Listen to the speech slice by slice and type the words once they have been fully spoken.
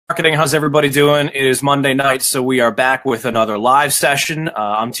Marketing. How's everybody doing? It is Monday night, so we are back with another live session.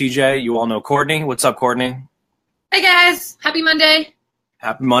 I'm TJ. You all know Courtney. What's up, Courtney? Hey guys, happy Monday.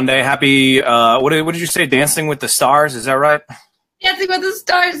 Happy Monday. Happy, what did you say? Dancing with the Stars, is that right? Dancing with the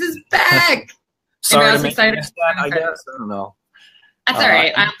Stars is back. Sorry I to was excited. that, I guess. I don't know. That's all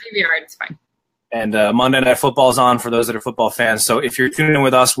right. I'll DVR. It's fine. And Monday Night Football is on for those that are football fans. So if you're tuning in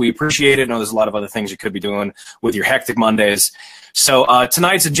with us, we appreciate it. I know there's a lot of other things you could be doing with your hectic Mondays. So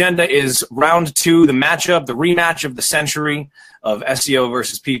tonight's agenda is round two, the rematch of the century of SEO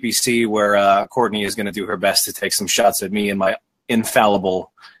versus PPC, where Courtney is going to do her best to take some shots at me and my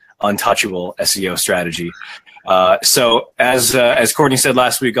infallible, untouchable SEO strategy. So as Courtney said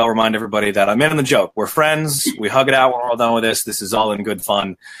last week, I'll remind everybody that I'm in on the joke. We're friends. We hug it out when we're all done with this. This is all in good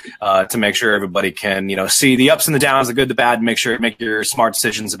fun to make sure everybody can, see the ups and the downs, the good, the bad, and make your smart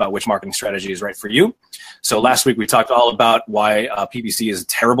decisions about which marketing strategy is right for you. So last week we talked all about why PPC is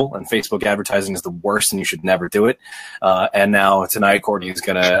terrible and Facebook advertising is the worst and you should never do it. And now tonight Courtney is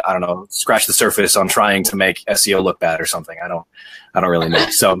going to, scratch the surface on trying to make SEO look bad or something. I don't really know.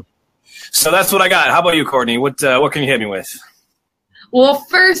 So that's what I got. How about you, Courtney? What can you hit me with? Well,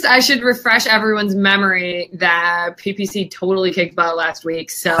 first I should refresh everyone's memory that PPC totally kicked butt last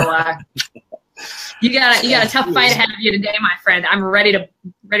week. So you got a tough fight ahead of you today, my friend. I'm ready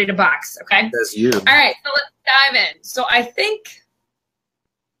to box. Okay. That's you. All right. So let's dive in. So I think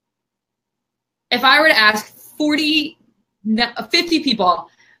if I were to ask 50 people,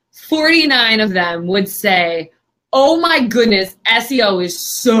 49 of them would say, "Oh my goodness, SEO is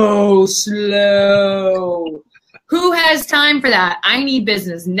so slow. Who has time for that? I need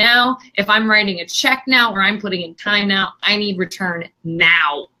business now. If I'm writing a check now or I'm putting in time now, I need return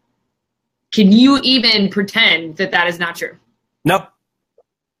now." Can you even pretend that that is not true? Nope.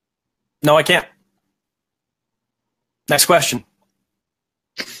 No, I can't. Next question.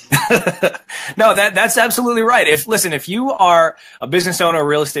 No, that's absolutely right. If you are a business owner, a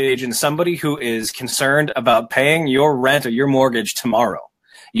real estate agent, somebody who is concerned about paying your rent or your mortgage tomorrow,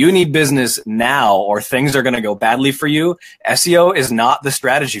 you need business now or things are going to go badly for you. SEO is not the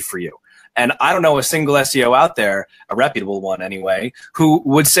strategy for you. And I don't know a single SEO out there, a reputable one anyway, who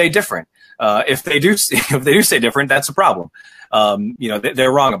would say different. If they do say different, that's a problem.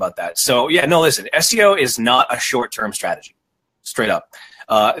 They're wrong about that. So yeah, no, listen, SEO is not a short-term strategy, straight up.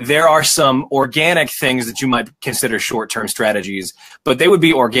 There are some organic things that you might consider short-term strategies, but they would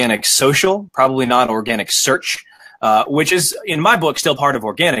be organic social, probably not organic search, which is, in my book, still part of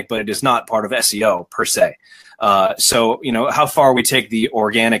organic, but it is not part of SEO per se. So, how far we take the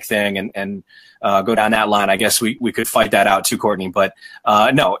organic thing and go down that line, I guess we could fight that out too, Courtney. But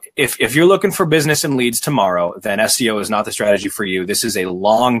no, if you're looking for business and leads tomorrow, then SEO is not the strategy for you. This is a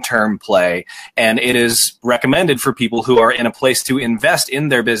long-term play, and it is recommended for people who are in a place to invest in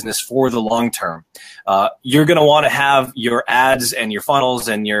their business for the long term. You're going to want to have your ads and your funnels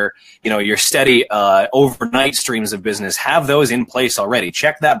and your steady overnight streams of business, have those in place already.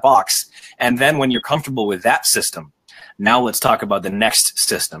 Check that box. And then when you're comfortable with that system, now let's talk about the next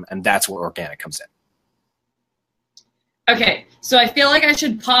system, and that's where organic comes in. Okay, so I feel like I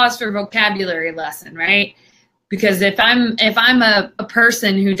should pause for a vocabulary lesson, right? Because if I'm a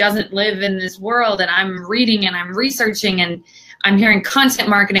person who doesn't live in this world and I'm reading and I'm researching and I'm hearing content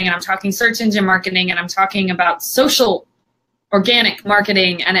marketing and I'm talking search engine marketing and I'm talking about social organic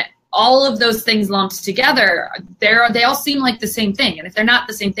marketing and all of those things lumped together, they all seem like the same thing. And if they're not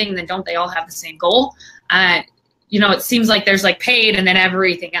the same thing, then don't they all have the same goal? It seems like there's like paid and then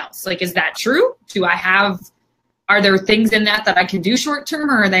everything else. Like, is that true? Are there things in that I can do short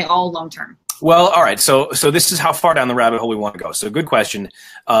term, or are they all long term? Well, all right. So this is how far down the rabbit hole we want to go. So good question.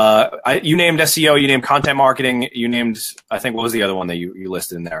 You named SEO, you named content marketing, you named, I think, what was the other one that you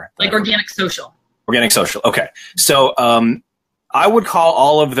listed in there? Like organic social. Organic social. Okay. So, I would call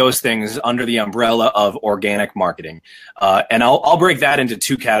all of those things under the umbrella of organic marketing. And I'll break that into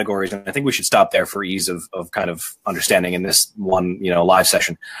two categories. And I think we should stop there for ease of kind of understanding in this one, live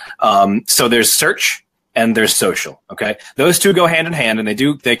session. So there's search and there's social. Okay. Those two go hand in hand, and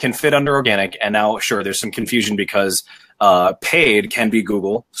they can fit under organic. And now, sure, there's some confusion because paid can be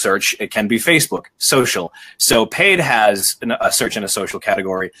Google search. It can be Facebook social. So paid has a search and a social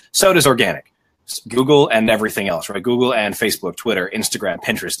category. So does organic. Google and everything else, right? Google and Facebook, Twitter, Instagram,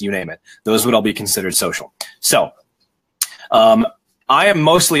 Pinterest, you name it. Those would all be considered social. So I am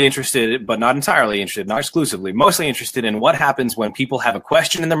mostly interested, but not entirely interested, not exclusively, mostly interested in what happens when people have a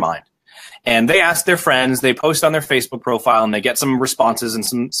question in their mind and they ask their friends, they post on their Facebook profile and they get some responses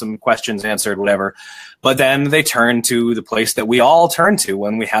and some questions answered, whatever. But then they turn to the place that we all turn to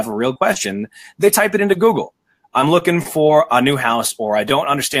when we have a real question. They type it into Google. I'm looking for a new house, or I don't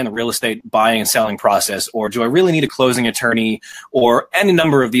understand the real estate buying and selling process, or do I really need a closing attorney, or any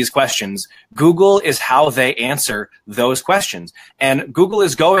number of these questions, Google is how they answer those questions. And Google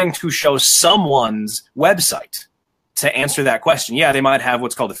is going to show someone's website to answer that question. Yeah, they might have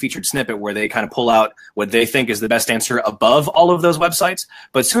what's called a featured snippet where they kind of pull out what they think is the best answer above all of those websites.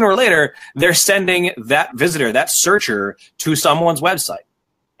 But sooner or later, they're sending that visitor, that searcher, to someone's website.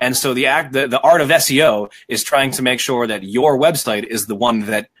 And so the art of SEO is trying to make sure that your website is the one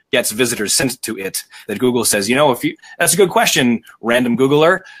that gets visitors sent to it. That Google says, that's a good question, random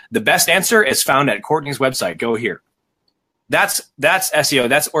Googler. The best answer is found at Courtney's website. Go here. That's SEO.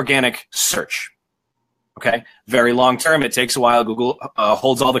 That's organic search. Okay. Very long term. It takes a while. Google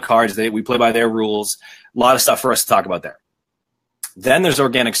holds all the cards. We play by their rules. A lot of stuff for us to talk about there. Then there's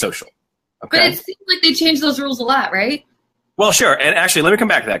organic social. Okay. But it seems like they change those rules a lot, right? Well, sure. And actually, let me come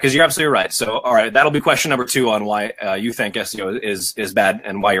back to that because you're absolutely right. So, all right, that'll be question number 2 on why you think SEO is bad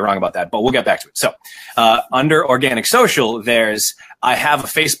and why you're wrong about that. But we'll get back to it. So, under organic social, I have a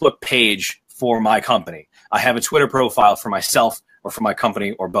Facebook page for my company. I have a Twitter profile for myself or for my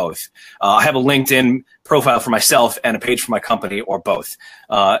company or both. I have a LinkedIn profile for myself and a page for my company or both.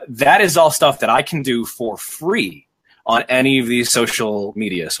 That is all stuff that I can do for free on any of these social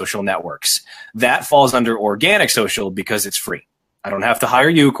media, social networks. That falls under organic social because it's free. I don't have to hire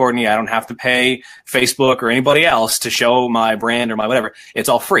you, Courtney. I don't have to pay Facebook or anybody else to show my brand or my whatever. It's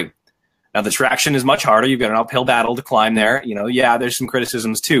all free. Now, the traction is much harder. You've got an uphill battle to climb there. Yeah, there's some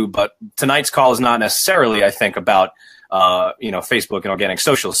criticisms too, but tonight's call is not necessarily, I think, about, Facebook and organic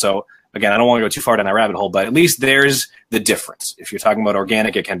social. So again, I don't want to go too far down that rabbit hole, but at least there's the difference. If you're talking about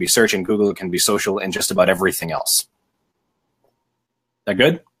organic, it can be search in Google, it can be social, and just about everything else. That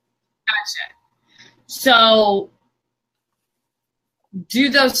good? Gotcha. So do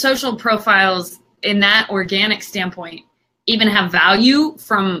those social profiles in that organic standpoint even have value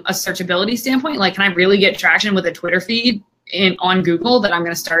from a searchability standpoint? Like, can I really get traction with a Twitter feed on Google that I'm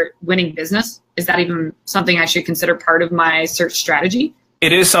going to start winning business? Is that even something I should consider part of my search strategy?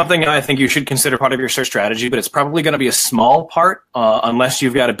 It is something I think you should consider part of your search strategy, but it's probably going to be a small part unless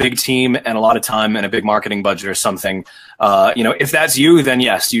you've got a big team and a lot of time and a big marketing budget or something. If that's you, then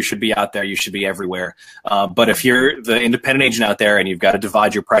yes, you should be out there. You should be everywhere. But if you're the independent agent out there and you've got to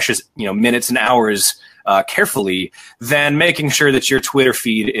divide your precious, minutes and hours carefully, then making sure that your Twitter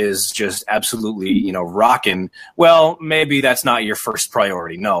feed is just absolutely, rocking. Well, maybe that's not your first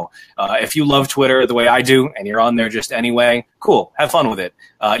priority. No. If you love Twitter the way I do and you're on there just anyway, cool. Have fun with it.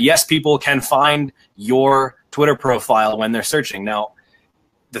 Yes, people can find your Twitter profile when they're searching. Now,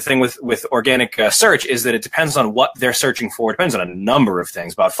 the thing with organic search is that it depends on what they're searching for. It depends on a number of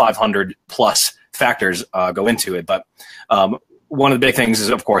things. About 500 plus factors go into it. But one of the big things is,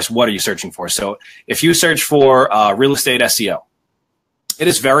 of course, what are you searching for? So if you search for real estate SEO, it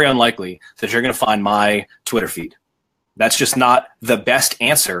is very unlikely that you're going to find my Twitter feed. That's just not the best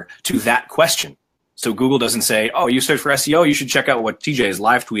answer to that question. So Google doesn't say, oh, you search for SEO, you should check out what TJ is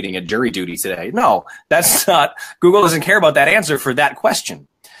live tweeting at jury duty today. No, that's not. Google doesn't care about that answer for that question.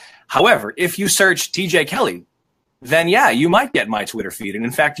 However, if you search TJ Kelly, then yeah, you might get my Twitter feed. And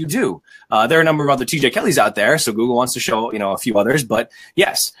in fact, you do. There are a number of other TJ Kellys out there. So Google wants to show, a few others, but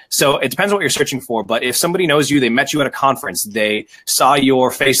yes. So it depends on what you're searching for. But if somebody knows you, they met you at a conference, they saw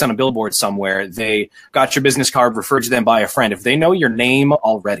your face on a billboard somewhere, they got your business card referred to them by a friend. If they know your name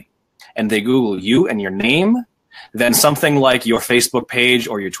already and they Google you and your name, then something like your Facebook page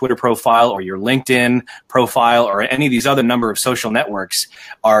or your Twitter profile or your LinkedIn profile or any of these other number of social networks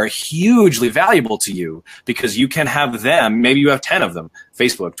are hugely valuable to you because you can have them, maybe you have 10 of them,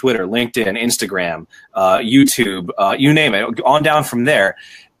 Facebook, Twitter, LinkedIn, Instagram, YouTube, you name it, on down from there.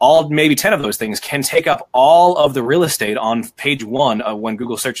 All maybe 10 of those things can take up all of the real estate on page 1 of when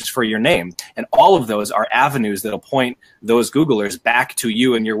Google searches for your name. And all of those are avenues that'll point those Googlers back to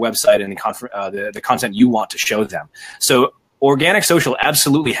you and your website and the content you want to show them. So organic social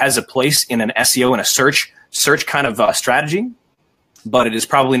absolutely has a place in an SEO and a search kind of strategy, but it is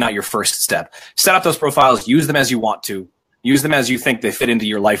probably not your first step. Set up those profiles, use them as you want to. Use them as you think they fit into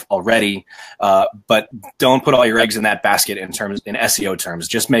your life already, but don't put all your eggs in that basket in SEO terms.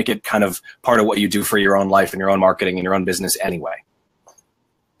 Just make it kind of part of what you do for your own life and your own marketing and your own business anyway.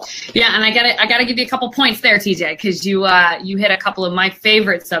 Yeah, and I gotta give you a couple points there, TJ, because you hit a couple of my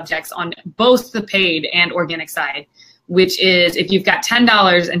favorite subjects on both the paid and organic side, which is if you've got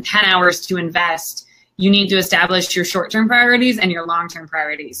 $10 and 10 hours to invest, you need to establish your short-term priorities and your long-term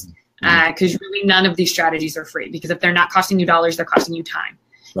priorities. Because really none of these strategies are free because if they're not costing you dollars, they're costing you time.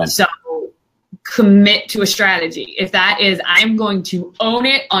 Right. So commit to a strategy. If that is, I'm going to own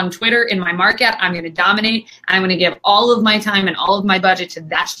it on Twitter in my market, I'm going to dominate, I'm going to give all of my time and all of my budget to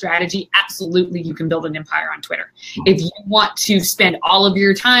that strategy, absolutely you can build an empire on Twitter. If you want to spend all of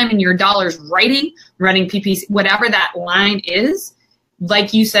your time and your dollars writing, running PPC, whatever that line is,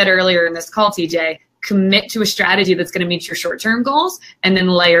 like you said earlier in this call, TJ, commit to a strategy that's going to meet your short-term goals and then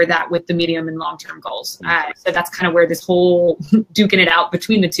layer that with the medium and long-term goals. So that's kind of where this whole duking it out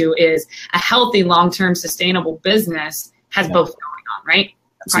between the two is. A healthy, long-term, sustainable business has both going on, right?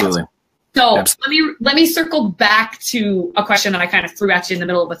 Absolutely. Right. So let me circle back to a question that I kind of threw at you in the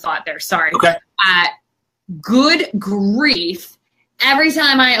middle of a thought there. Sorry. Okay. Good grief. Every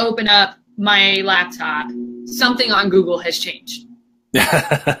time I open up my laptop, something on Google has changed. And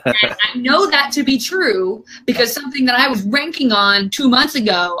I know that to be true because something that I was ranking on 2 months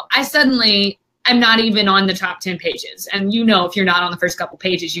ago, I'm not even on the top 10 pages. And you know, if you're not on the first couple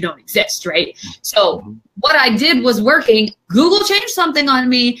pages, you don't exist, right? So what I did was working. Google changed something on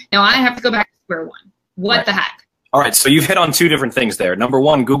me. Now I have to go back to square one. What the heck? All right, so you've hit on two different things there. Number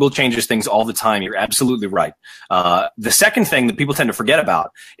one, Google changes things all the time. You're absolutely right. The second thing that people tend to forget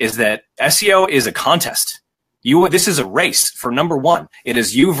about is that SEO is a contest. This is a race for number one. It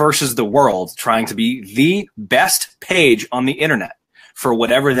is you versus the world trying to be the best page on the internet for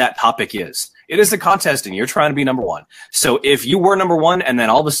whatever that topic is. It is a contest and you're trying to be number one. So if you were number one and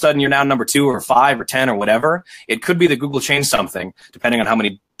then all of a sudden you're now number 2 or 5 or 10 or whatever, it could be that Google changed something depending on how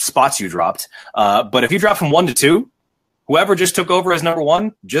many spots you dropped. But if you dropped from 1 to 2, whoever just took over as number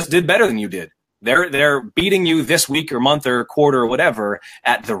 1 just did better than you did. They're beating you this week or month or quarter or whatever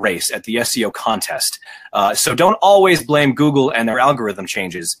at the race, at the SEO contest. So don't always blame Google and their algorithm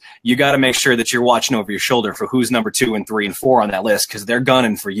changes. You got to make sure that you're watching over your shoulder for who's number 2 and 3 and 4 on that list because they're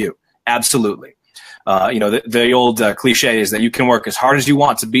gunning for you. Absolutely. The old cliche is that you can work as hard as you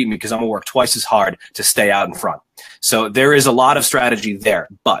want to beat me because I'm going to work twice as hard to stay out in front. So there is a lot of strategy there.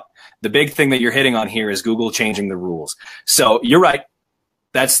 But the big thing that you're hitting on here is Google changing the rules. So you're right.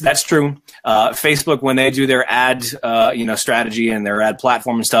 That's true. Facebook, when they do their ad, strategy and their ad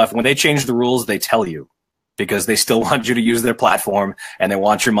platform and stuff, when they change the rules, they tell you because they still want you to use their platform and they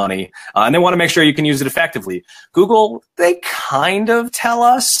want your money and they want to make sure you can use it effectively. Google, they kind of tell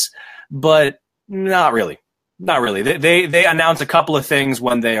us, but not really. Not really. They announce a couple of things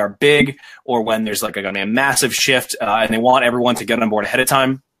when they are big or when there's like a massive shift and they want everyone to get on board ahead of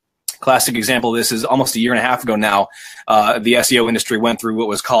time. Classic example of this is almost a year and a half ago now. The SEO industry went through what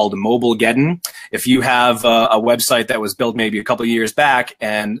was called Mobilegeddon. If you have a website that was built maybe a couple of years back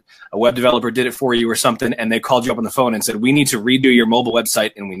and a web developer did it for you or something and they called you up on the phone and said, we need to redo your mobile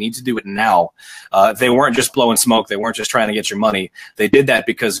website and we need to do it now. They weren't just blowing smoke. They weren't just trying to get your money. They did that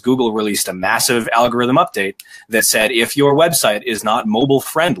because Google released a massive algorithm update that said if your website is not mobile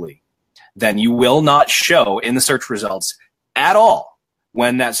friendly, then you will not show in the search results at all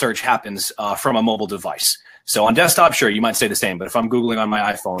when that search happens from a mobile device. So on desktop, sure, you might say the same, but if I'm Googling on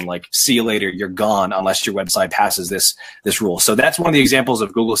my iPhone, like, see you later, you're gone unless your website passes this rule. So that's one of the examples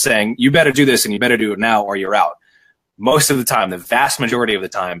of Google saying, you better do this and you better do it now or you're out. Most of the time, the vast majority of the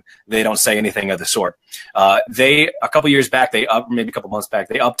time, they don't say anything of the sort. A couple years back, maybe a couple months back,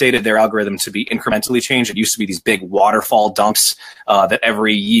 they updated their algorithm to be incrementally changed. It used to be these big waterfall dumps that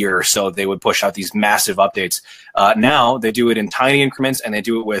every year or so they would push out these massive updates. Now they do it in tiny increments and they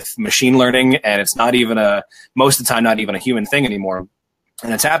do it with machine learning, and it's not even most of the time, not even a human thing anymore.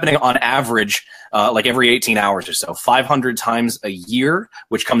 And it's happening on average, like every 18 hours or so, 500 times a year,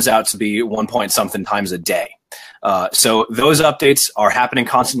 which comes out to be 1-point-something times a day. So those updates are happening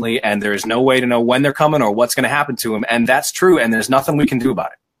constantly, and there's no way to know when they're coming or what's going to happen to them. And that's true, and there's nothing we can do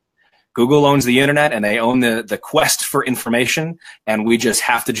about it. Google owns the internet, and they own the quest for information, and we just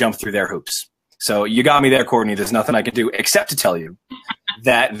have to jump through their hoops. So you got me there, Courtney. There's nothing I can do except to tell you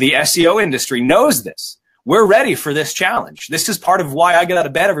that the SEO industry knows this. We're ready for this challenge. This is part of why I get out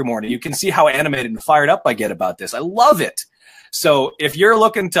of bed every morning. You can see how animated and fired up I get about this. I love it. So if you're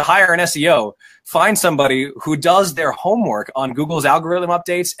looking to hire an SEO, find somebody who does their homework on Google's algorithm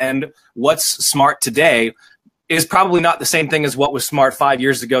updates, and what's smart today is probably not the same thing as what was smart 5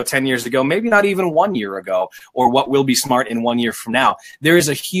 years ago, 10 years ago, maybe not even 1 year ago, or what will be smart in 1 year from now. There is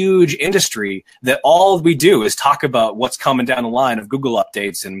a huge industry that all we do is talk about what's coming down the line of Google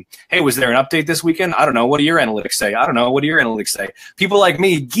updates. And, hey, was there an update this weekend? I don't know. What do your analytics say? I don't know. What do your analytics say? People like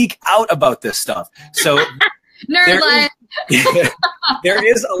me geek out about this stuff. So Nerd life. There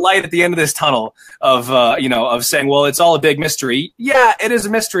is a light at the end of this tunnel of, of saying, well, it's all a big mystery. Yeah, it is a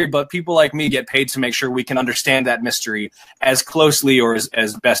mystery, but people like me get paid to make sure we can understand that mystery as closely or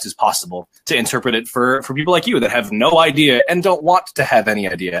as best as possible to interpret it for people like you that have no idea and don't want to have any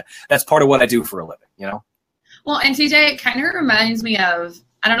idea. That's part of what I do for a living, Well, and TJ, it kind of reminds me of,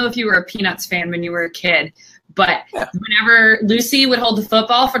 I don't know if you were a Peanuts fan when you were a kid, but whenever Lucy would hold the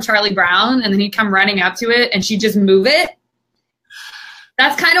football for Charlie Brown and then he'd come running up to it and she'd just move it,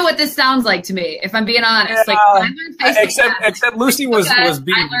 that's kind of what this sounds like to me, if I'm being honest. Like, I learned Facebook ads, except Lucy was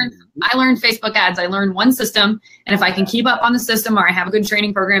being. I learned Facebook ads. I learned one system, and if I can keep up on the system, or I have a good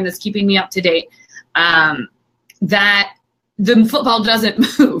training program that's keeping me up to date, that the football doesn't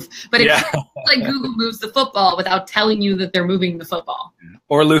move. But it's like Google moves the football without telling you that they're moving the football.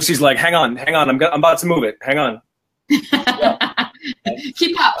 Or Lucy's like, hang on, I'm about to move it. Hang on.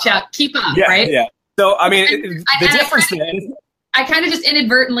 Keep up, Chuck. Keep up, right? Yeah. So, I mean, the difference is, I kind of just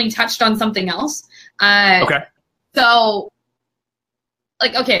inadvertently touched on something else. Okay. So,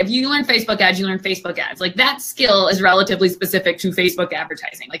 like, okay, if you learn Facebook ads, you learn Facebook ads. Like, that skill is relatively specific to Facebook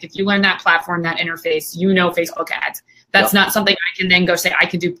advertising. Like, if you learn that platform, that interface, Facebook ads. That's not something I can then go say I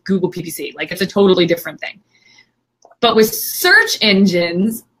can do Google PPC. Like, it's a totally different thing. But with search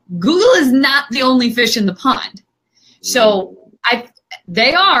engines, Google is not the only fish in the pond. So,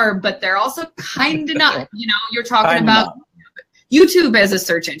 they are, but they're also kind of not. You're talking about YouTube as a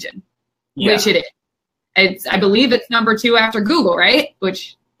search engine, which it is. I believe it's number 2 after Google, right?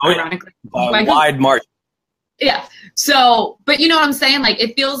 Which, ironically, wide margin. Yeah. So, but you know what I'm saying? Like,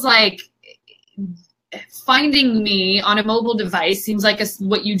 it feels like finding me on a mobile device seems like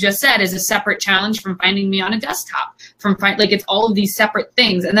what you just said is a separate challenge from finding me on a desktop. It's all of these separate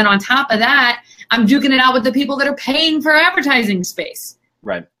things, and then on top of that, I'm duking it out with the people that are paying for advertising space.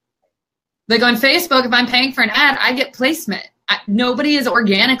 Right. Like on Facebook, if I'm paying for an ad, I get placement. Nobody is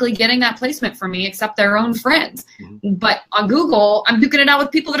organically getting that placement from me except their own friends. Mm-hmm. But on Google, I'm duking it out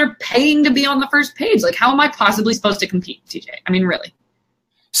with people that are paying to be on the first page. Like, how am I possibly supposed to compete, TJ? I mean, really.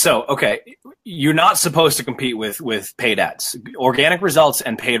 So, okay, you're not supposed to compete with paid ads. Organic results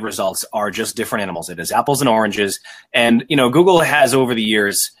and paid results are just different animals. It is apples and oranges. And, Google has over the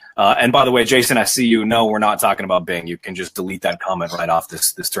years, and by the way, Jason, I see you. No, we're not talking about Bing. You can just delete that comment right off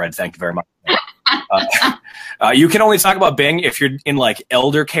this thread. Thank you very much. You can only talk about Bing if you're in like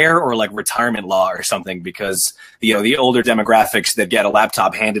elder care or like retirement law or something, because the older demographics that get a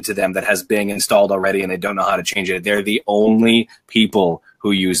laptop handed to them that has Bing installed already and they don't know how to change it, they're the only people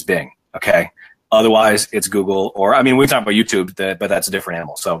who use Bing. Okay. Otherwise, it's Google, or I mean, we talk about YouTube, but that's a different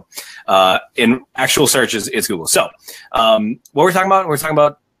animal. So, in actual searches, it's Google. So, what were we talking about? We're talking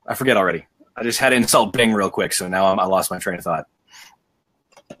about, I forget already. I just had to insult Bing real quick, so now I lost my train of thought.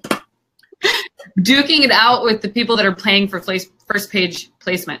 Duking it out with the people that are paying for first page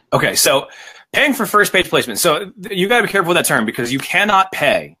placement. Okay, so paying for first page placement. So you got to be careful with that term, because you cannot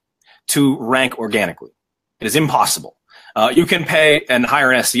pay to rank organically. It is impossible. You can pay and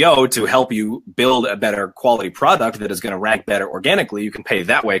hire an SEO to help you build a better quality product that is going to rank better organically. You can pay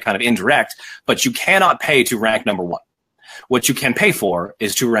that way, kind of indirect, but you cannot pay to rank number 1. What you can pay for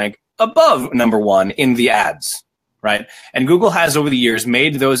is to rank above number 1 in the ads. Right. And Google has over the years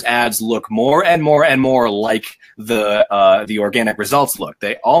made those ads look more and more and more like the organic results look.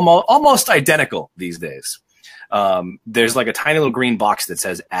 They almost identical these days. There's like a tiny little green box that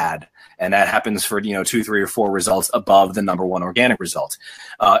says ad, and that happens for 2, 3, or 4 results above the number 1 organic result.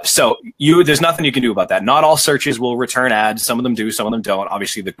 So there's nothing you can do about that. Not all searches will return ads. Some of them do, some of them don't.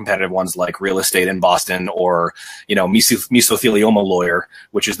 Obviously, the competitive ones like real estate in Boston, or mesothelioma lawyer,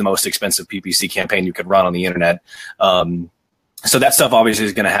 which is the most expensive PPC campaign you could run on the internet. So that stuff obviously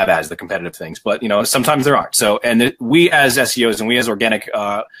is going to have ads, the competitive things, but sometimes there aren't. So, and we as SEOs and we as organic,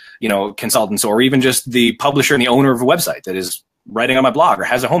 consultants, or even just the publisher and the owner of a website that is writing on my blog or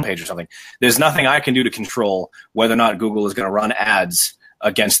has a homepage or something, there's nothing I can do to control whether or not Google is going to run ads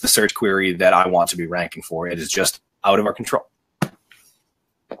against the search query that I want to be ranking for. It is just out of our control.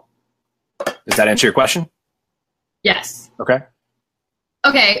 Does that answer your question? Yes. Okay.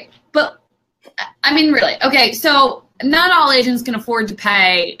 Okay, but I mean, really. Okay, so not all agents can afford to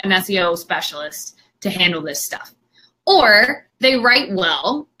pay an SEO specialist to handle this stuff. Or they write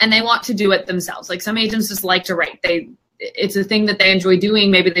well and they want to do it themselves. Like, some agents just like to write. It's a thing that they enjoy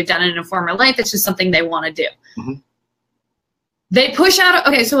doing. Maybe they've done it in a former life. It's just something they want to do. Mm-hmm. They push out,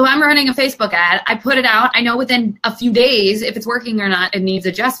 okay, so if I'm running a Facebook ad, I put it out. I know within a few days if it's working or not, it needs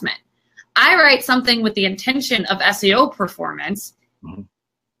adjustment. I write something with the intention of SEO performance. Mm-hmm.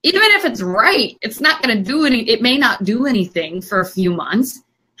 Even if it's right, it's not going to do it may not do anything for a few months.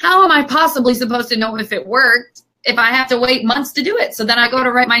 how am I possibly supposed to know if it worked if I have to wait months to do it? So then I go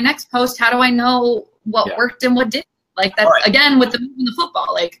to write my next post. How do I know what worked and what didn't? Like that, again, with the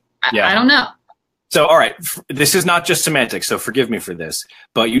football, like, I don't know. So, all right, this is not just semantics, so forgive me for this.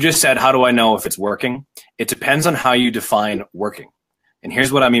 But you just said, how do I know if it's working? It depends on how you define working. And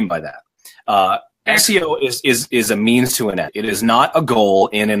here's what I mean by that. SEO is a means to an end. It is not a goal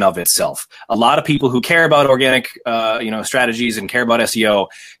in and of itself. A lot of people who care about organic strategies and care about SEO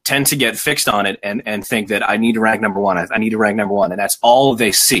tend to get fixed on it and think that I need to rank number one. I need to rank number one. And that's all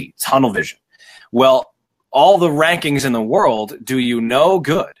they see, tunnel vision. Well, all the rankings in the world do you no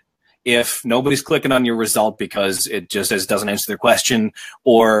good if nobody's clicking on your result because it just doesn't answer their question,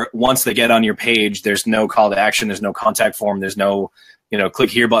 or once they get on your page, there's no call to action, there's no contact form, there's no click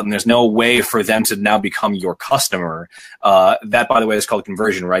here button. There's no way for them to now become your customer. That, by the way, is called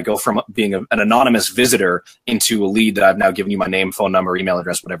conversion, where I go from being an anonymous visitor into a lead that I've now given you my name, phone number, email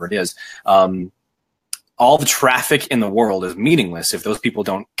address, whatever it is. All the traffic in the world is meaningless if those people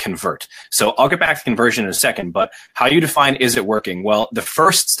don't convert. So I'll get back to conversion in a second, but how you define is it working? Well, the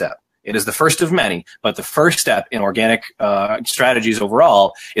first step, it is the first of many, but the first step in organic strategies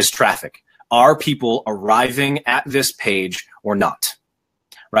overall is traffic. Are people arriving at this page or not?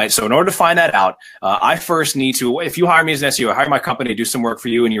 Right. So in order to find that out, I first need to, if you hire me as an SEO, I hire my company to do some work for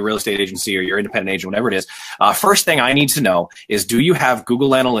you and your real estate agency or your independent agent, whatever it is. First thing I need to know is, do you have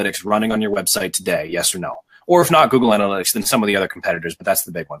Google Analytics running on your website today? Yes or no? Or if not Google Analytics, then some of the other competitors, but that's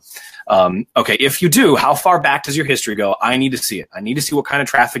the big one. Okay, if you do, how far back does your history go? I need to see it. I need to see what kind of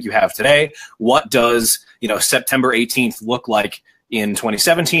traffic you have today. What does, September 18th look like in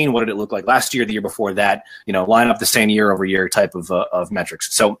 2017? What did it look like last year, the year before that? Line up the same year over year type of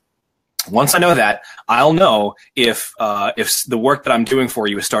metrics. So once I know that, I'll know if the work that I'm doing for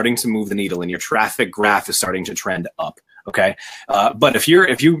you is starting to move the needle and your traffic graph is starting to trend up. Okay. But if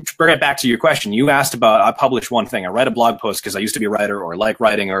you bring it back to your question, you asked about, I publish one thing. I write a blog post because I used to be a writer or like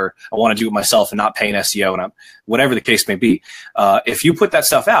writing, or I want to do it myself and not pay an SEO, and whatever the case may be. If you put that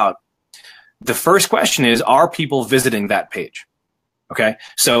stuff out, the first question is, are people visiting that page? Okay.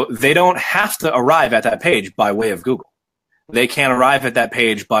 So they don't have to arrive at that page by way of Google. They can arrive at that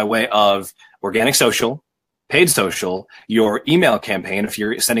page by way of organic social, paid social, your email campaign. If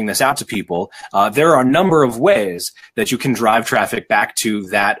you're sending this out to people, there are a number of ways that you can drive traffic back to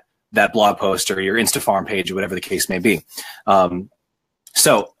that blog post or your Instafarm page or whatever the case may be.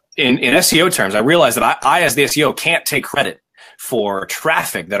 So in SEO terms, I realize that I as the SEO can't take credit for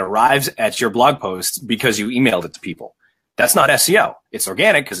traffic that arrives at your blog post because you emailed it to people. That's not SEO. It's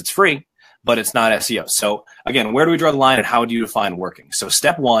organic because it's free, but it's not SEO. So again, where do we draw the line and how do you define working? So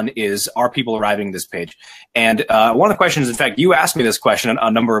step one is, are people arriving at this page? And one of the questions, in fact, you asked me this question a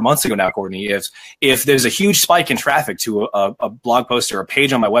number of months ago now, Courtney, is if there's a huge spike in traffic to a blog post or a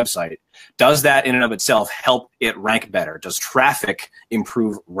page on my website, does that in and of itself help it rank better? Does traffic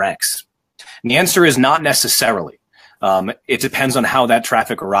improve ranks? And the answer is not necessarily. It depends on how that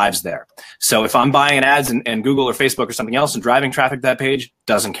traffic arrives there. So if I'm buying ads in Google or Facebook or something else and driving traffic to that page,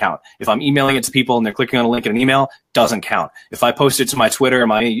 doesn't count. If I'm emailing it to people and they're clicking on a link in an email, doesn't count. If I post it to my Twitter or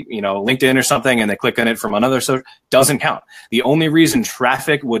my LinkedIn or something and they click on it from another social, doesn't count. The only reason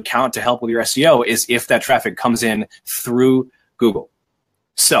traffic would count to help with your SEO is if that traffic comes in through Google.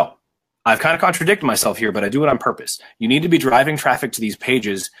 So I've kind of contradicted myself here, but I do it on purpose. You need to be driving traffic to these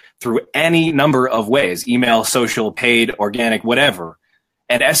pages through any number of ways: email, social, paid, organic, whatever.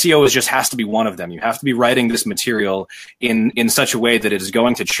 And SEO just has to be one of them. You have to be writing this material in such a way that it is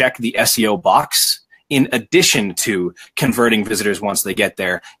going to check the SEO box in addition to converting visitors once they get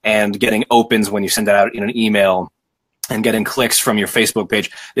there and getting opens when you send it out in an email and getting clicks from your Facebook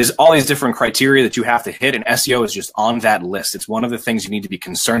page. There's all these different criteria that you have to hit, and SEO is just on that list. It's one of the things you need to be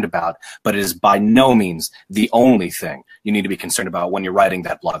concerned about, but it is by no means the only thing you need to be concerned about when you're writing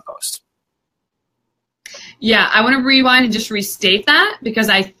that blog post. Yeah, I want to rewind and just restate that, because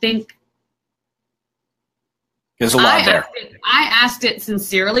I think there's a lot there. I asked it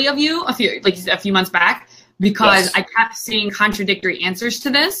sincerely of you a few months back, because yes, I kept seeing contradictory answers to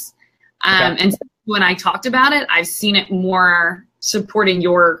this. And when I talked about it, I've seen it more supporting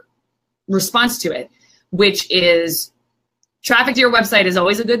your response to it, which is traffic to your website is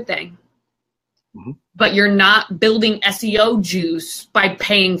always a good thing, but you're not building SEO juice by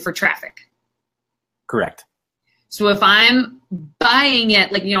paying for traffic. Correct. So if I'm buying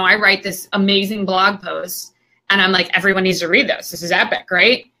it, I write this amazing blog post and I'm like, everyone needs to read this. This is epic,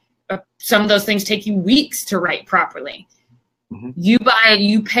 right? But some of those things take you weeks to write properly. You buy it,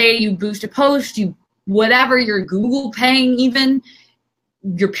 you pay, you boost a post, you whatever, you're Google paying even.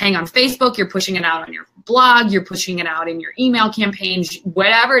 you're paying on Facebook, you're pushing it out on your blog, you're pushing it out in your email campaigns,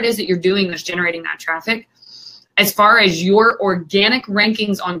 whatever it is that you're doing that's generating that traffic. As far as your organic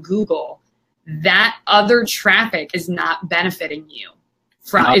rankings on Google, that other traffic is not benefiting you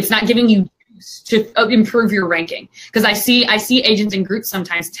from, it's not giving you to improve your ranking. Because I see agents in groups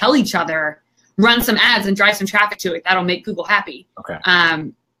sometimes tell each other, run some ads and drive some traffic to it. That'll make Google happy. Okay.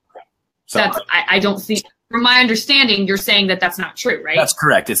 So I don't think, from my understanding, you're saying that that's not true, right? That's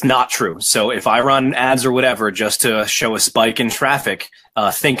correct. It's not true. So if I run ads or whatever just to show a spike in traffic,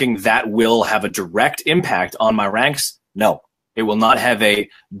 thinking that will have a direct impact on my ranks, no, it will not have a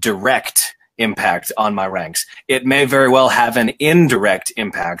direct impact on my ranks. It may very well have an indirect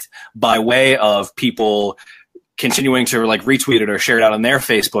impact by way of people continuing to like retweet it or share it out on their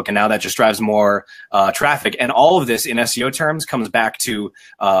Facebook, and now that just drives more traffic. And all of this in SEO terms comes back to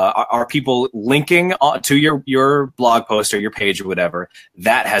are people linking to your blog post or your page or whatever?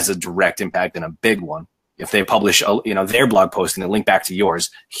 That has a direct impact and a big one. If they publish their blog post and they link back to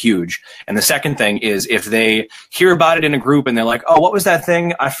yours, huge. And the second thing is if they hear about it in a group and they're like, oh, what was that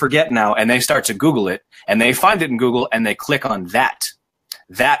thing? I forget now. And they start to Google it and they find it in Google and they click on that.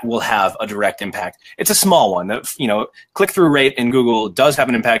 That will have a direct impact. It's a small one. Click-through rate in Google does have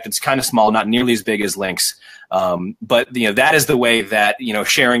an impact. It's kind of small, not nearly as big as links. But that is the way that,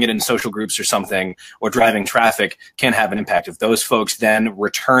 sharing it in social groups or something or driving traffic can have an impact. If those folks then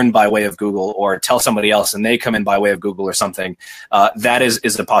return by way of Google or tell somebody else and they come in by way of Google or something, that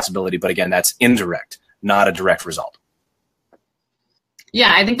is a possibility. But again, that's indirect, not a direct result.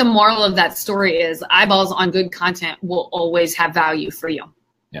 Yeah, I think the moral of that story is eyeballs on good content will always have value for you.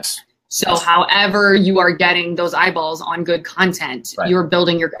 Yes. So however you are getting those eyeballs on good content, right, you're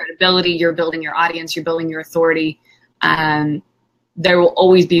building your credibility, you're building your audience, you're building your authority. There will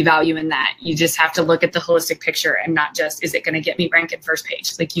always be value in that. You just have to look at the holistic picture and not just, is it going to get me ranked at first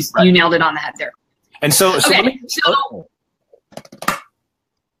page? Like you nailed it on the head there. And so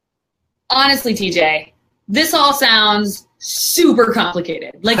honestly, TJ, this all sounds super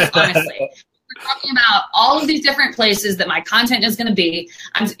complicated. Like, honestly, we're talking about all of these different places that my content is going to be.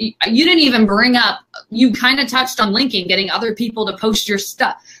 You didn't even bring up, you kind of touched on linking, getting other people to post your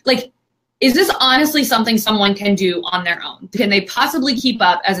stuff. Like, is this honestly something someone can do on their own? Can they possibly keep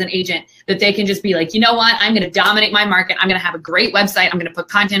up as an agent that they can just be like, you know what, I'm going to dominate my market. I'm going to have a great website. I'm going to put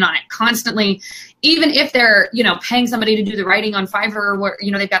content on it constantly. Even if they're, paying somebody to do the writing on Fiverr or,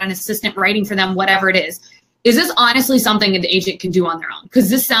 they've got an assistant writing for them, whatever it is. Is this honestly something an agent can do on their own? Because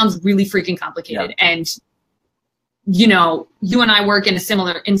this sounds really freaking complicated. Yeah. And, you and I work in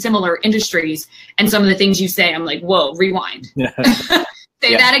similar industries, and some of the things you say, I'm like, whoa, rewind.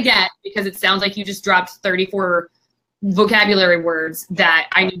 Say that again, because it sounds like you just dropped 34 vocabulary words that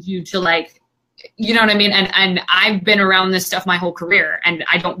I need you to, like, you know what I mean? And I've been around this stuff my whole career, and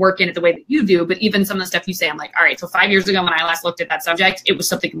I don't work in it the way that you do, but even some of the stuff you say, I'm like, all right, so 5 years ago when I last looked at that subject, it was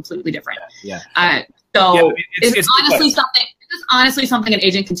something completely different. It's honestly something an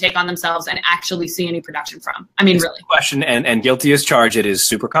agent can take on themselves and actually see any production from. I mean, really. Question, and guilty as charged, it is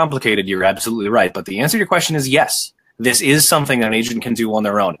super complicated. You're absolutely right. But the answer to your question is yes. This is something that an agent can do on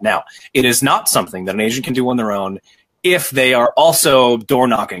their own. Now, it is not something that an agent can do on their own if they are also door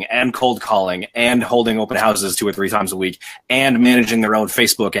knocking and cold calling and holding open houses 2 or 3 times a week and managing their own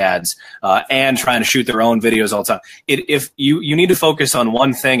Facebook ads and trying to shoot their own videos all the time. If you need to focus on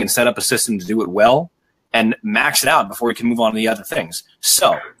one thing and set up a system to do it well and max it out before you can move on to the other things.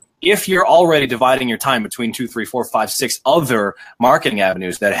 So if you're already dividing your time between 2, 3, 4, 5, 6 other marketing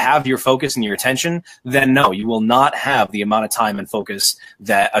avenues that have your focus and your attention, then no, you will not have the amount of time and focus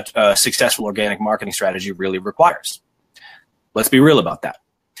that a successful organic marketing strategy really requires. Let's be real about that.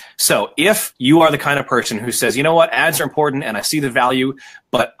 So if you are the kind of person who says, you know what, ads are important and I see the value,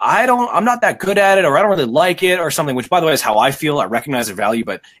 but I'm not that good at it, or I don't really like it or something, which by the way is how I feel. I recognize the value,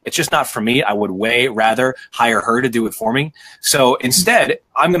 but it's just not for me. I would way rather hire her to do it for me. So instead,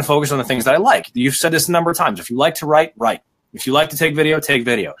 I'm going to focus on the things that I like. You've said this a number of times. If you like to write, write. If you like to take video, take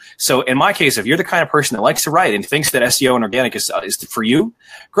video. So in my case, if you're the kind of person that likes to write and thinks that SEO and organic is for you,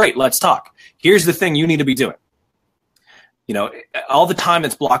 great, let's talk. Here's the thing you need to be doing. All the time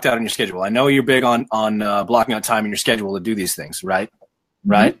that's blocked out in your schedule. I know you're big on blocking out time in your schedule to do these things, right?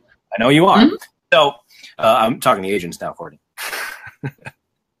 Mm-hmm. Right? I know you are. Mm-hmm. So I'm talking to agents now, Courtney.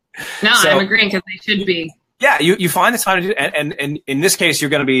 No, I'm agreeing because they should be. Yeah, you find the time to do it. And in this case, you're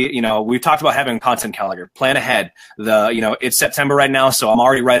going to be, we've talked about having a content calendar. Plan ahead. It's September right now, so I'm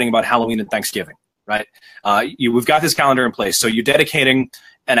already writing about Halloween and Thanksgiving, right? We've got this calendar in place. So you're dedicating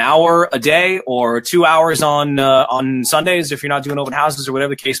an hour a day or 2 hours on Sundays if you're not doing open houses or whatever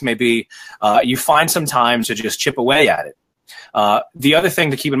the case may be. You find some time to just chip away at it. The other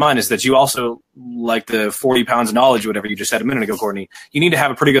thing to keep in mind is that you also, like the 40 pounds of knowledge, whatever you just said a minute ago, Courtney, you need to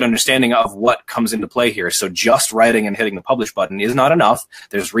have a pretty good understanding of what comes into play here. So just writing and hitting the publish button is not enough.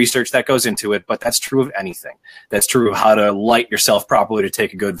 There's research that goes into it, but that's true of anything. That's true of how to light yourself properly to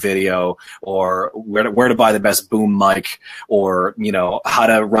take a good video, or where to buy the best boom mic, or, you know, how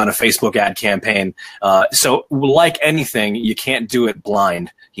to run a Facebook ad campaign. So like anything, you can't do it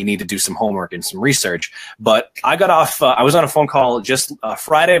blind. You need to do some homework and some research. But I got off, I was on a phone call just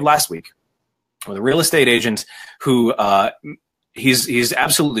Friday of last week with a real estate agent who he's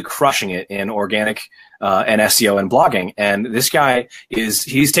absolutely crushing it in organic and SEO and blogging. And this guy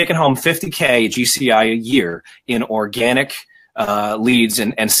he's taken home 50K GCI a year in organic leads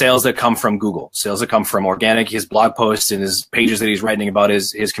and sales that come from Google, sales that come from organic, his blog posts and his pages that he's writing about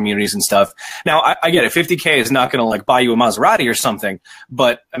his communities and stuff. Now, I get it. 50K is not going to like buy you a Maserati or something,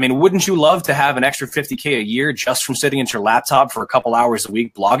 but I mean, wouldn't you love to have an extra 50K a year just from sitting at your laptop for a couple hours a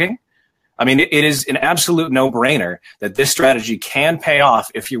week blogging? I mean, it is an absolute no-brainer that this strategy can pay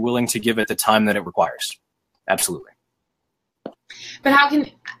off if you're willing to give it the time that it requires. Absolutely. But how can,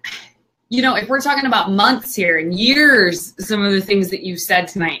 you know, if we're talking about months here and years, some of the things that you said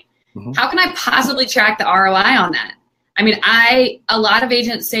tonight, how can I possibly track the ROI on that? I mean, a lot of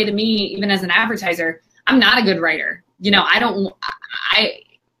agents say to me, even as an advertiser, I'm not a good writer. You know,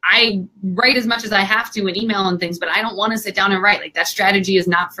 I write as much as I have to in email and things, but I don't want to sit down and write. Like, that strategy is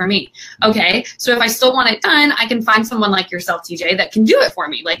not for me. Okay, so if I still want it done, I can find someone like yourself, TJ, that can do it for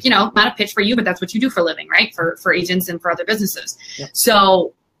me. Like, you know, not a pitch for you, but that's what you do for a living, right? For agents and for other businesses. Yep.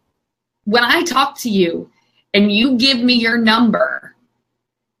 So when I talk to you and you give me your number,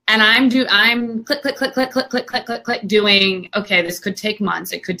 and I'm click doing, okay, this could take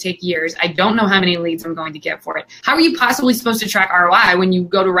months, it could take years. I don't know how many leads I'm going to get for it. How are you possibly supposed to track ROI when you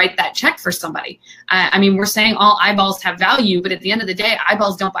go to write that check for somebody? I mean, we're saying all eyeballs have value, but at the end of the day,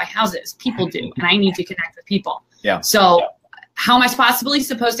 eyeballs don't buy houses. People do, and I need to connect with people. Yeah. So how am I possibly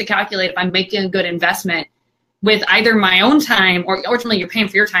supposed to calculate if I'm making a good investment with either my own time, or ultimately you're paying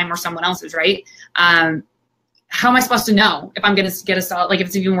for your time or someone else's, right? How am I supposed to know if I'm going to get a solid, like if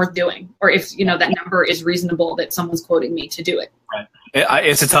it's even worth doing, or if, you know, that number is reasonable that someone's quoting me to do it? Right.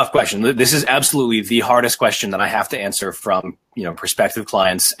 It's a tough question. This is absolutely the hardest question that I have to answer from, you know, prospective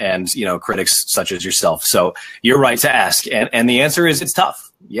clients and, you know, critics such as yourself. So you're right to ask. And the answer is it's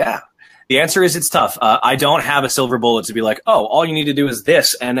tough. Yeah. The answer is it's tough. I don't have a silver bullet to be like, oh, all you need to do is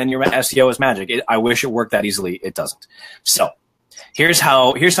this, and then your SEO is magic. I wish it worked that easily. It doesn't. So here's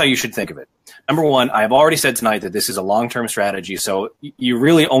how you should think of it. Number one, I've already said tonight that this is a long-term strategy, so you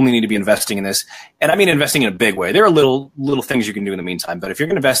really only need to be investing in this. And I mean investing in a big way. There are little things you can do in the meantime, but if you're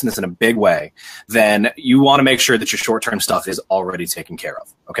going to invest in this in a big way, then you want to make sure that your short-term stuff is already taken care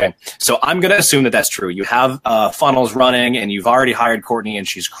of, okay? So I'm going to assume that that's true. You have funnels running, and you've already hired Courtney, and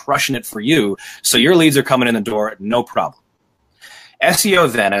she's crushing it for you, so your leads are coming in the door, no problem.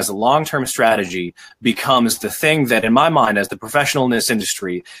 SEO then, as a long-term strategy, becomes the thing that, in my mind, as the professional in this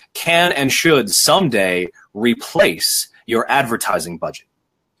industry, can and should someday replace your advertising budget.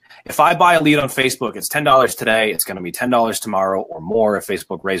 If I buy a lead on Facebook, it's $10 today, it's going to be $10 tomorrow or more if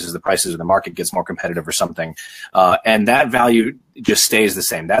Facebook raises the prices or the market gets more competitive or something. And that value just stays the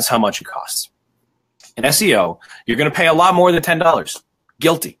same. That's how much it costs. In SEO, you're going to pay a lot more than $10.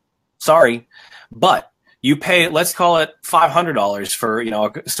 Guilty. Sorry. But you pay, let's call it $500 for, you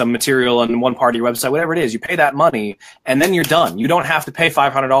know, some material on one part of your website, whatever it is. You pay that money, and then you're done. You don't have to pay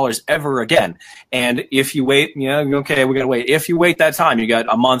 $500 ever again. And if you wait, you know, okay, we got to wait. If you wait that time, you got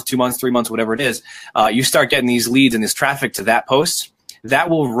a month, 2 months, 3 months, whatever it is, you start getting these leads and this traffic to that post that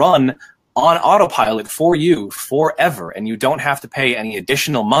will run on autopilot for you forever, and you don't have to pay any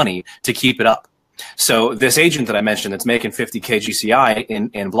additional money to keep it up. So this agent that I mentioned that's making 50K GCI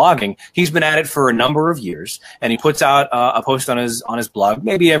in blogging, he's been at it for a number of years, and he puts out a post on his blog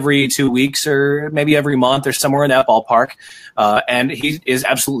maybe every 2 weeks or maybe every month or somewhere in that ballpark, and he is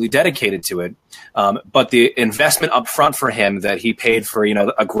absolutely dedicated to it. But the investment up front for him that he paid for, you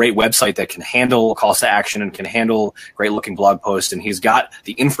know, a great website that can handle calls to action and can handle great looking blog posts, and he's got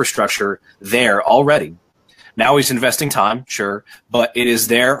the infrastructure there already. Now he's investing time, sure, but it is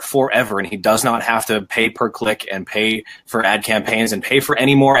there forever, and he does not have to pay per click and pay for ad campaigns and pay for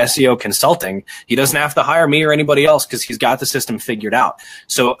any more SEO consulting. He doesn't have to hire me or anybody else because he's got the system figured out.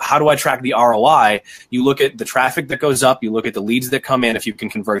 So how do I track the ROI? You look at the traffic that goes up. You look at the leads that come in if you can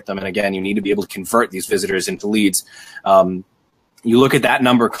convert them. And again, you need to be able to convert these visitors into leads. You look at that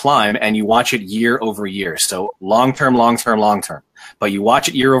number climb, and you watch it year over year. So long-term, long-term, long-term. But you watch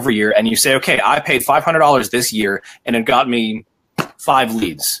it year over year, and you say, okay, I paid $500 this year, and it got me 5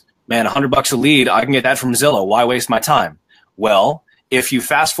 leads. Man, $100 a lead, I can get that from Zillow. Why waste my time? Well, if you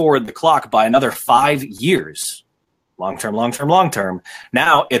fast forward the clock by another 5 years, long term,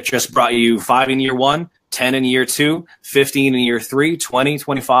 now it just brought you 5 in year 1, 10 in year 2, 15 in year 3, 20,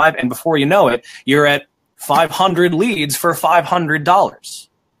 25, and before you know it, you're at 500 leads for $500.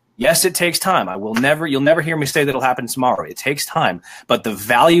 Yes, it takes time. You'll never hear me say that it'll happen tomorrow. It takes time, but the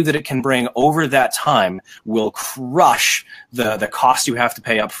value that it can bring over that time will crush the cost you have to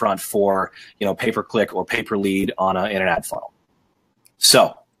pay up front for, pay-per-click or pay-per-lead on an internet funnel.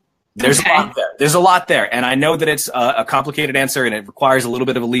 So there's a lot there. There's a lot there. And I know that it's a complicated answer and it requires a little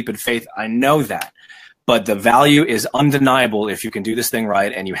bit of a leap of faith. I know that. But the value is undeniable if you can do this thing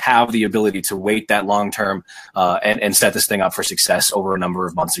right and you have the ability to wait that long term and set this thing up for success over a number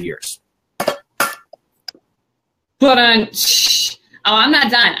of months or years. But I'm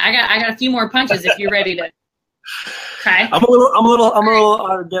not done. I got a few more punches if you're ready to. Okay. I'm a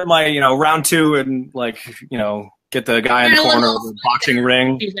little get my round 2 and get the guy in the corner of the boxing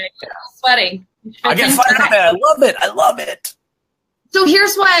ring. Sweating. I get fired up. I love it. So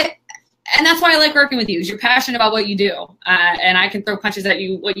here's what. And that's why I like working with you, is you're passionate about what you do. And I can throw punches at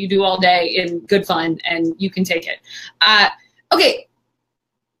you, what you do all day in good fun, and you can take it. Okay.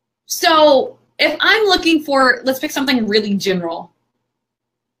 So if I'm looking for, let's pick something really general.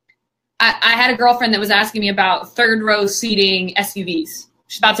 I had a girlfriend that was asking me about third row seating SUVs.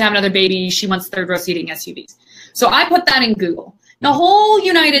 She's about to have another baby. She wants third row seating SUVs. So I put that in Google. The whole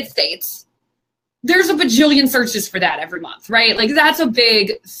United States, there's a bajillion searches for that every month, right? Like that's a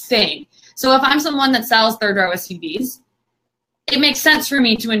big thing. So if I'm someone that sells third row SUVs, it makes sense for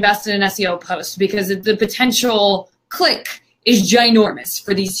me to invest in an SEO post because the potential click is ginormous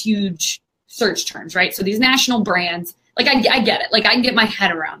for these huge search terms, right? So these national brands, like I get it. Like I can get my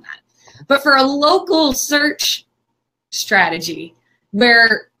head around that. But for a local search strategy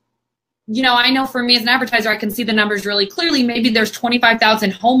where, I know for me as an advertiser, I can see the numbers really clearly. Maybe there's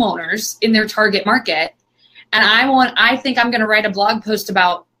 25,000 homeowners in their target market. And I think I'm going to write a blog post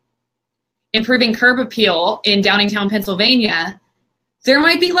about improving curb appeal in Downingtown, Pennsylvania. There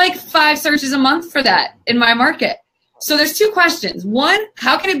might be like 5 searches a month for that in my market. So there's 2 questions. One,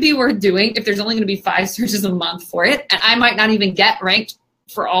 how can it be worth doing if there's only going to be 5 searches a month for it? And I might not even get ranked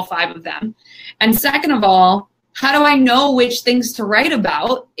for all 5 of them. And second of all, how do I know which things to write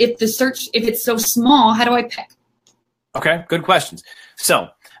about if it's so small? How do I pick? Okay, good questions. So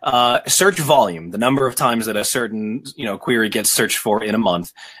search volume, the number of times that a certain query gets searched for in a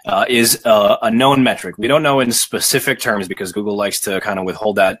month, is a known metric. We don't know in specific terms because Google likes to kind of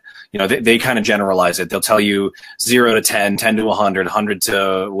withhold that. They kind of generalize it. They'll tell you 0 to 10, 10 to 100, 100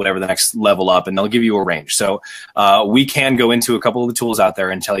 to whatever the next level up, and they'll give you a range. So we can go into a couple of the tools out there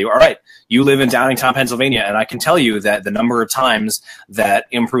and tell you, all right, you live in Downingtown, Pennsylvania, and I can tell you that the number of times that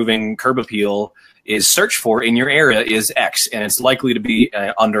improving curb appeal is searched for in your area is X, and it's likely to be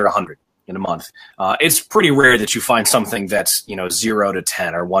under 100 in a month. It's pretty rare that you find something that's 0 to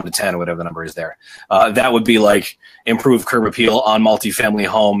 10 or 1 to 10 or whatever the number is there. That would be like improved curb appeal on multifamily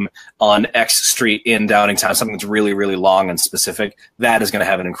home on X street in Downingtown, something that's really, really long and specific. That is going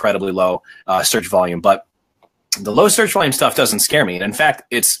to have an incredibly low search volume. But the low search volume stuff doesn't scare me. And in fact,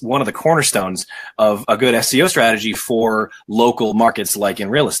 it's one of the cornerstones of a good SEO strategy for local markets like in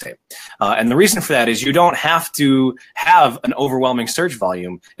real estate. And the reason for that is you don't have to have an overwhelming search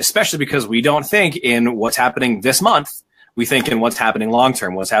volume, especially because we don't think in what's happening this month. We think in what's happening long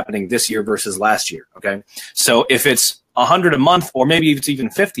term, what's happening this year versus last year. Okay. So if it's 100 a month, or maybe it's even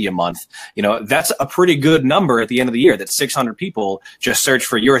 50 a month, that's a pretty good number at the end of the year that 600 people just search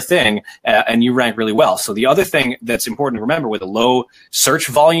for your thing and you rank really well. So the other thing that's important to remember with a low search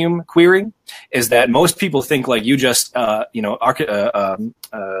volume query is that most people think like you just, you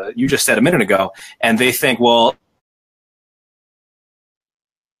just said a minute ago, and they think, well,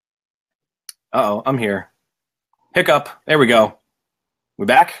 I'm here. Hiccup. There we go. We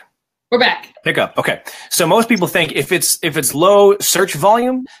back? We're back. Pickup. Okay. So most people think if it's low search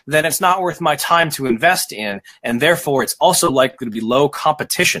volume, then it's not worth my time to invest in, and therefore it's also likely to be low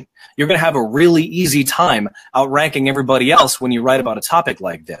competition. You're going to have a really easy time outranking everybody else when you write about a topic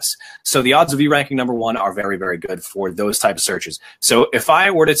like this. So the odds of you ranking number 1 are very, very good for those type of searches. So if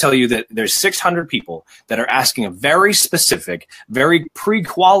I were to tell you that there's 600 people that are asking a very specific, very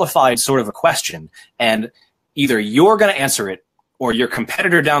pre-qualified sort of a question, and either you're going to answer it, or your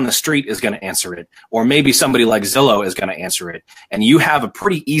competitor down the street is going to answer it, or maybe somebody like Zillow is going to answer it, and you have a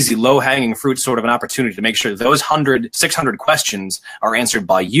pretty easy, low-hanging fruit sort of an opportunity to make sure those 600 questions are answered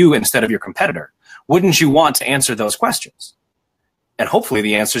by you instead of your competitor. Wouldn't you want to answer those questions? And hopefully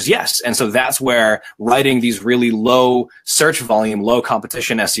the answer is yes. And so that's where writing these really low search volume, low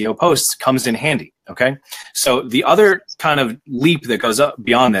competition SEO posts comes in handy. Okay. So the other kind of leap that goes up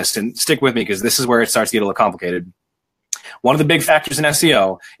beyond this, and stick with me because this is where it starts to get a little complicated. One of the big factors in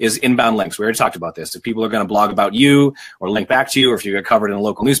SEO is inbound links. We already talked about this. If people are going to blog about you or link back to you, or if you get covered in a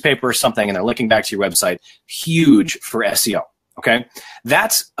local newspaper or something and they're linking back to your website, huge for SEO. Okay.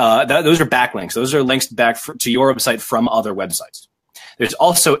 Those are backlinks. Those are links back to your website from other websites. There's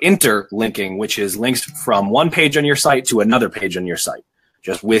also interlinking, which is links from one page on your site to another page on your site,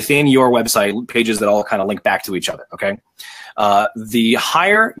 just within your website, pages that all kind of link back to each other, okay? The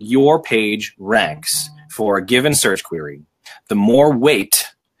higher your page ranks for a given search query, the more weight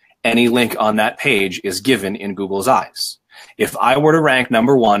any link on that page is given in Google's eyes. If I were to rank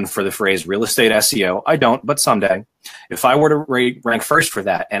 #1 for the phrase real estate SEO, I don't, but someday, if I were to rank first for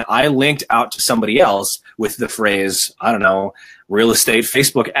that and I linked out to somebody else with the phrase, I don't know, real estate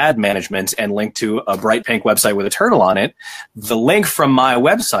Facebook ad management and linked to a bright pink website with a turtle on it, the link from my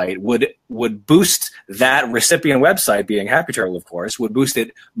website would boost that recipient website, being Happy Turtle, of course, would boost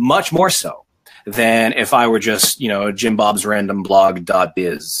it much more so than if I were just,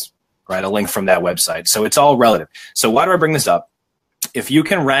 jimbobsrandomblog.biz. Right, a link from that website. So it's all relative. So why do I bring this up? If you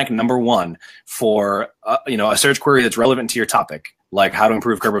can rank #1 for a search query that's relevant to your topic, like how to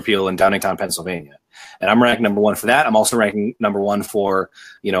improve curb appeal in Downingtown, Pennsylvania, and I'm ranking #1 for that. I'm also ranking #1 for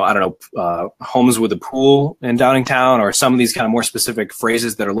homes with a pool in Downingtown, or some of these kind of more specific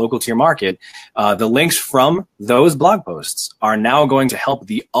phrases that are local to your market. The links from those blog posts are now going to help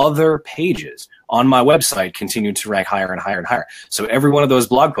the other pages on my website continue to rank higher and higher and higher. So every one of those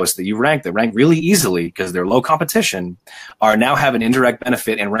blog posts that you rank, that rank really easily because they're low competition, are now have an indirect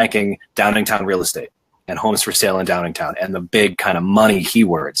benefit in ranking Downingtown real estate and homes for sale in Downingtown and the big kind of money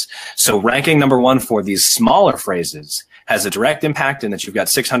keywords. So ranking #1 for these smaller phrases has a direct impact in that you've got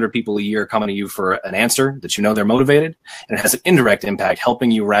 600 people a year coming to you for an answer that they're motivated, and it has an indirect impact helping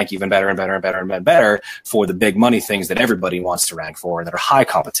you rank even better and better and better and better for the big money things that everybody wants to rank for that are high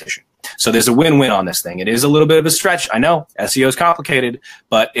competition. So there's a win-win on this thing. It is a little bit of a stretch. I know SEO is complicated,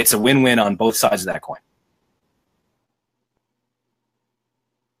 but it's a win-win on both sides of that coin.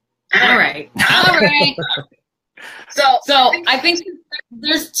 All right. So I think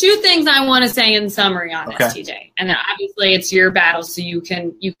there's two things I want to say in summary on this, TJ. And obviously it's your battle, so you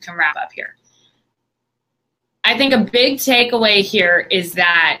can wrap up here. I think a big takeaway here is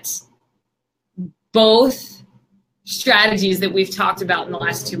that both strategies that we've talked about in the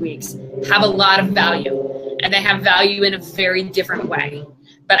last 2 weeks have a lot of value, and they have value in a very different way.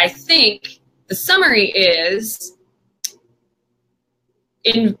 But I think the summary is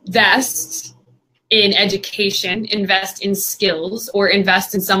invest in education, invest in skills, or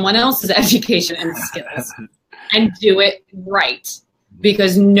invest in someone else's education and skills, and do it right.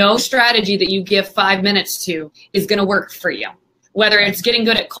 Because no strategy that you give 5 minutes to is going to work for you. Whether it's getting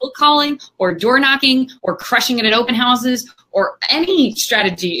good at cold calling or door knocking or crushing it at open houses or any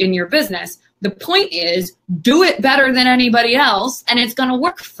strategy in your business, the point is do it better than anybody else and it's going to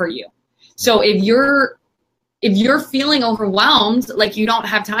work for you. So if you're feeling overwhelmed, like you don't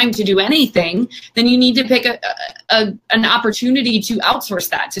have time to do anything, then you need to pick an opportunity to outsource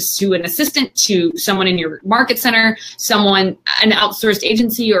that to an assistant, to someone in your market center, an outsourced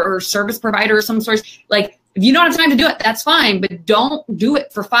agency or service provider of some sort. Like, if you don't have time to do it, that's fine, but don't do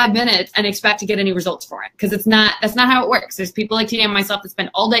it for 5 minutes and expect to get any results for it, because that's not how it works. There's people like TJ and myself that spend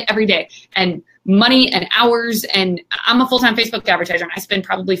all day, every day, and money and hours, and I'm a full-time Facebook advertiser, and I spend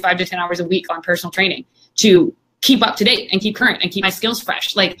probably 5 to 10 hours a week on personal training to keep up to date and keep current and keep my skills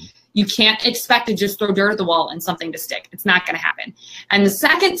fresh. Like, you can't expect to just throw dirt at the wall and something to stick. It's not going to happen. And the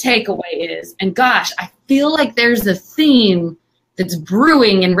second takeaway is, and gosh, I feel like there's a theme that's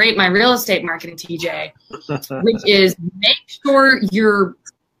brewing in Rate My Real Estate Marketing, TJ, which is make sure your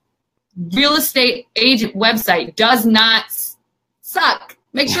real estate agent website does not suck.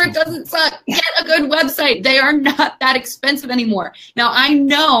 Make sure it doesn't suck. Get a good website. They are not that expensive anymore. Now, I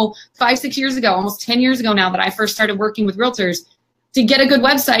know 5, 6 years ago, almost 10 years ago now, that I first started working with realtors, to get a good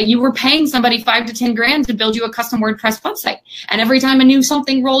website, you were paying somebody $5 to $10 grand to build you a custom WordPress website. And every time a new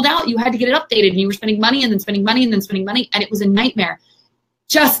something rolled out, you had to get it updated, and you were spending money and then spending money and then spending money, and it was a nightmare.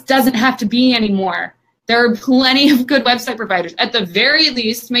 Just doesn't have to be anymore. There are plenty of good website providers. At the very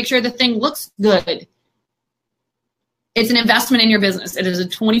least, make sure the thing looks good. It's an investment in your business. It is a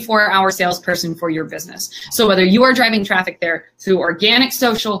 24-hour salesperson for your business. So whether you are driving traffic there through organic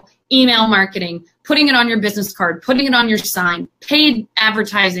social, email marketing, putting it on your business card, putting it on your sign, paid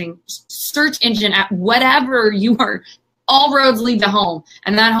advertising, search engine, whatever you are all roads lead to home,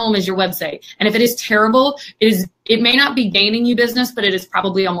 and that home is your website. And if it is terrible, it may not be gaining you business, but it is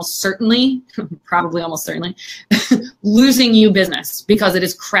probably almost certainly losing you business because it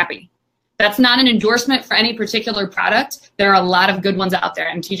is crappy. That's not an endorsement for any particular product. There are a lot of good ones out there,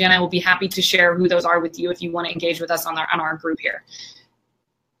 and TJ and I will be happy to share who those are with you if you want to engage with us on our group here.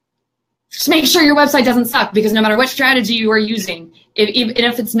 Just make sure your website doesn't suck, because no matter what strategy you are using,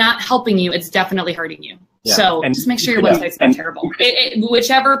 if it's not helping you, it's definitely hurting you. Yeah. So just make sure your website's not terrible.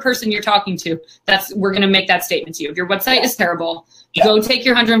 Whichever person you're talking to, we're going to make that statement to you. If your website is terrible, go take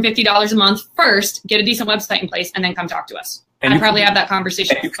your $150 a month first, get a decent website in place, and then come talk to us. And I probably have that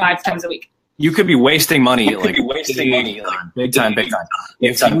conversation 5 times a week. You could be wasting money, like big time.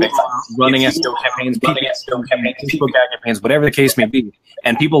 If you are running SEO campaigns, Facebook ad campaigns, whatever the case may be,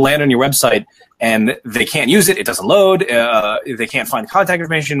 and people land on your website and they can't use it, it doesn't load, they can't find contact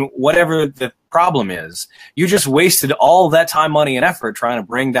information, whatever the problem is, you just wasted all that time, money, and effort trying to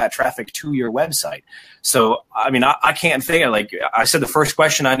bring that traffic to your website. So, I mean, I can't think, like I said, the first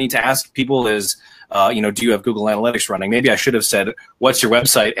question I need to ask people is, do you have Google Analytics running? Maybe I should have said, what's your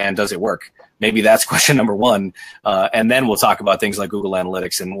website and does it work? Maybe that's question number one. And then we'll talk about things like Google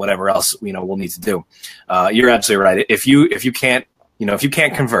Analytics and whatever else, we'll need to do. You're absolutely right. If you can't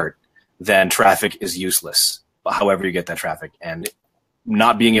convert, then traffic is useless, however you get that traffic. And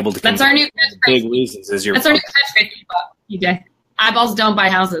not being able to convert, that's our new big reasons is your. That's our new catchphrase, TJ. Eyeballs don't buy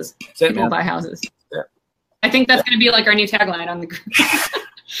houses. People buy houses. Yeah. I think that's going to be like our new tagline on the group.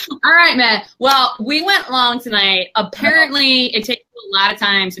 All right, man. Well, we went long tonight. Apparently, it takes a lot of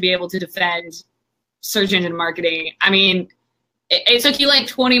time to be able to defend search engine marketing. I mean, it took you like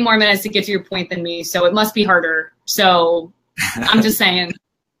 20 more minutes to get to your point than me, so it must be harder. So I'm just saying.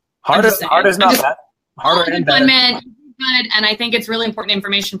 Hard is not bad. Harder and better. Man, and I think it's really important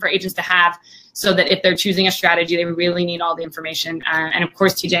information for agents to have, so that if they're choosing a strategy, they really need all the information. And of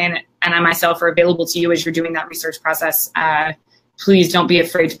course, TJ and I myself are available to you as you're doing that research process. Please don't be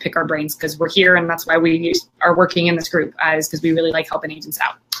afraid to pick our brains, because we're here, and that's why we are working in this group, is because we really like helping agents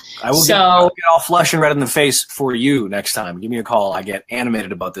out. I will get all flush and red in the face for you next time. Give me a call. I get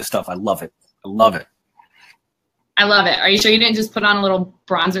animated about this stuff. I love it. I love it. I love it. Are you sure you didn't just put on a little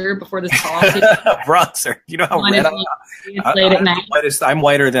bronzer before this call? Bronzer. You know how red I'm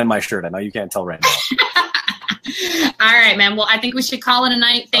whiter than my shirt. I know you can't tell right now. All right, man. Well, I think we should call it a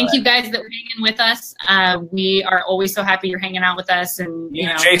night. Thank you guys that were hanging with us. We are always so happy you're hanging out with us. And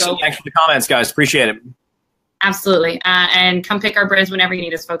Jason, thanks for the comments, guys. Appreciate it. Absolutely. And come pick our brains whenever you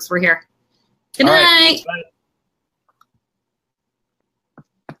need us, folks. We're here. Good night.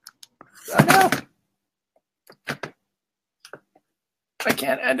 I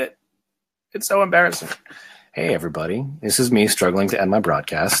can't end it. It's so embarrassing. Hey, everybody. This is me struggling to end my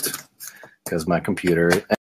broadcast because my computer